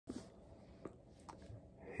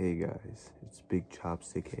Hey guys, it's Big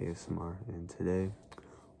Chopstick ASMR, and today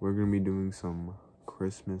we're gonna be doing some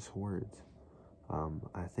Christmas words.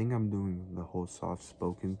 I think I'm doing the whole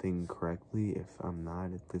soft-spoken thing correctly. If I'm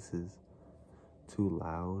not, if this is too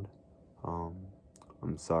loud,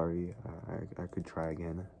 I'm sorry. I could try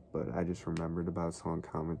again, but I just remembered about someone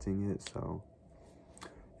commenting it, so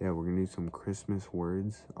yeah, we're gonna do some Christmas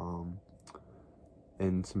words,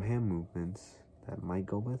 and some hand movements that might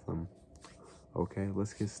go with them. Okay,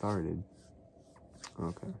 let's get started.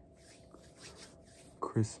 Okay.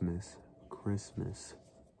 Christmas, Christmas,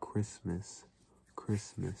 Christmas,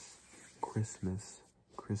 Christmas, Christmas,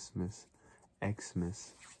 Christmas,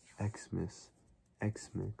 Xmas, Xmas,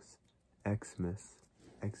 Xmas, Xmas,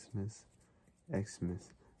 Xmas,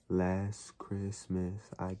 Xmas. Last Christmas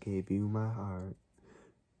I gave you my heart.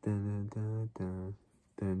 Dun dun dun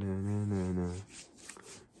dun dun dun dun dun.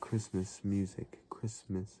 Christmas music,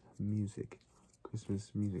 Christmas music,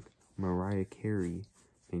 Christmas music. Mariah Carey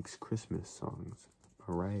makes Christmas songs.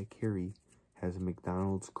 Mariah Carey has a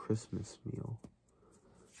McDonald's Christmas meal.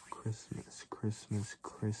 Christmas, Christmas,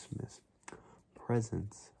 Christmas.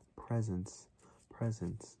 Presents, presents,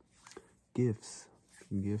 presents. Gifts,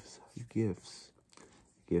 gifts, gifts.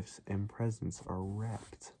 Gifts and presents are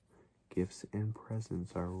wrapped. Gifts and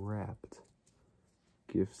presents are wrapped.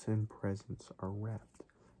 Gifts and presents are wrapped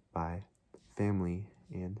by family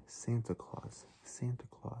and Santa Claus. Santa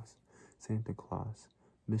Claus, Santa Claus,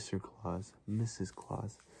 Mr. Claus, Mrs.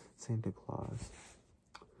 Claus, Santa Claus.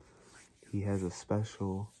 He has a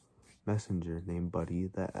special messenger named Buddy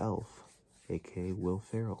the Elf, aka Will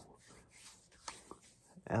Ferrell.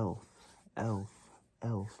 Elf, elf,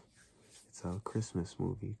 elf. It's a Christmas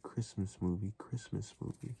movie, Christmas movie, Christmas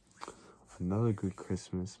movie. Another good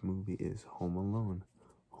Christmas movie is Home Alone.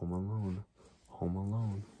 Home Alone, Home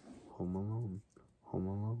Alone, Home Alone, Home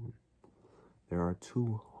Alone. There are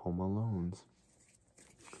two Home Alones.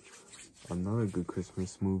 Another good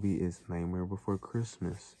Christmas movie is Nightmare Before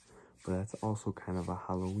Christmas, but that's also kind of a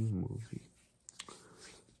Halloween movie.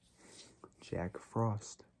 Jack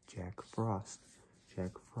Frost, Jack Frost,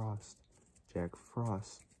 Jack Frost, Jack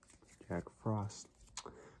Frost, Jack Frost.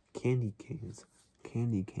 Candy canes,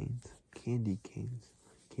 candy canes, candy canes,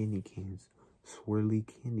 candy canes. Swirly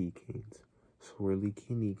candy canes, swirly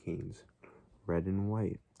candy canes. Red and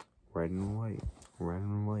white, red and white, red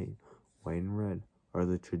and white, white and red are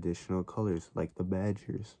the traditional colors, like the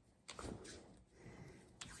Badgers.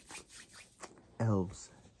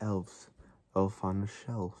 Elves, elves, elf on a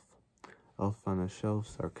shelf. Elf on a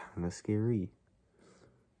shelves are kind of scary.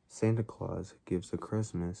 Santa Claus gives the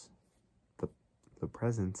Christmas, the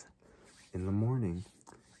presents in the morning.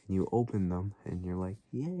 And you open them and you're like,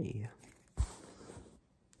 yay.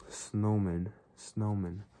 Snowman,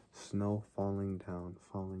 snowman, snow falling down,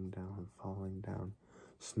 falling down, falling down.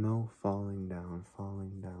 Snow falling down,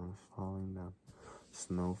 falling down, falling down.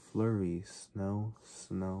 Snow flurry, snow,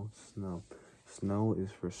 snow, snow. Snow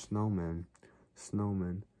is for snowman,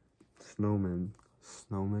 snowman, snowman,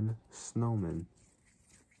 snowman, snowman.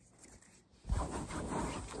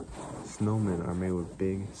 Snowmen are made with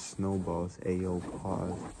big snowballs, ayo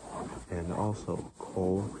paws, and also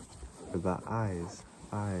coal for the eyes,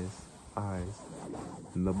 eyes, eyes.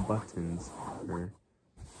 And the buttons are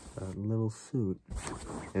a little suit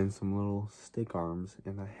and some little stick arms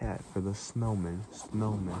and a hat for the snowman,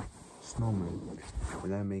 snowman, snowman.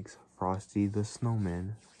 And that makes Frosty the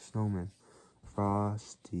Snowman, snowman.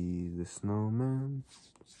 Frosty the Snowman.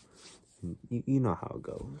 You know how it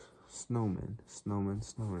goes. Snowman, snowman,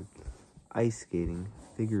 snowman. Ice skating,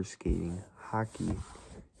 figure skating, hockey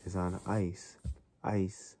is on ice.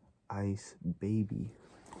 Ice, ice baby.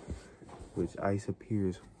 Which ice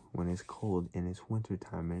appears when it's cold and it's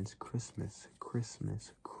wintertime and it's Christmas,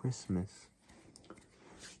 Christmas, Christmas.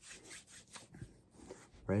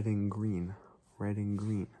 Red and green, red and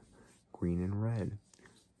green, green and red,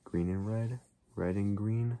 green and red, red and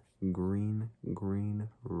green, green, green,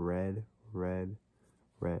 red, red,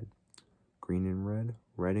 red. Green and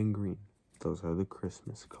red and green. Those are the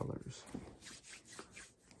Christmas colors.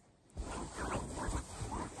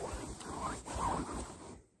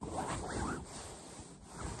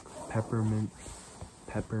 Peppermint,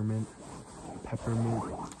 peppermint, peppermint,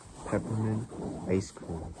 peppermint, ice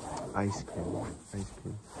cream, ice cream, ice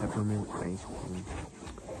cream, peppermint ice cream.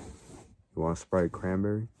 You want Sprite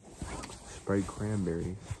cranberry? Sprite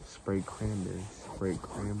cranberry, Sprite cranberry, Sprite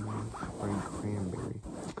cranberry, Sprite cranberry.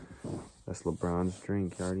 That's LeBron's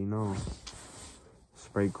drink, you already know.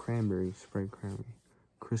 Sprite cranberry, Sprite cranberry.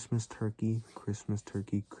 Christmas turkey, Christmas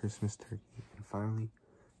turkey, Christmas turkey. And finally,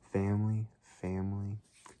 family, family,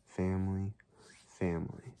 family,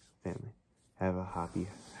 family, family. Have a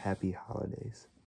happy holidays.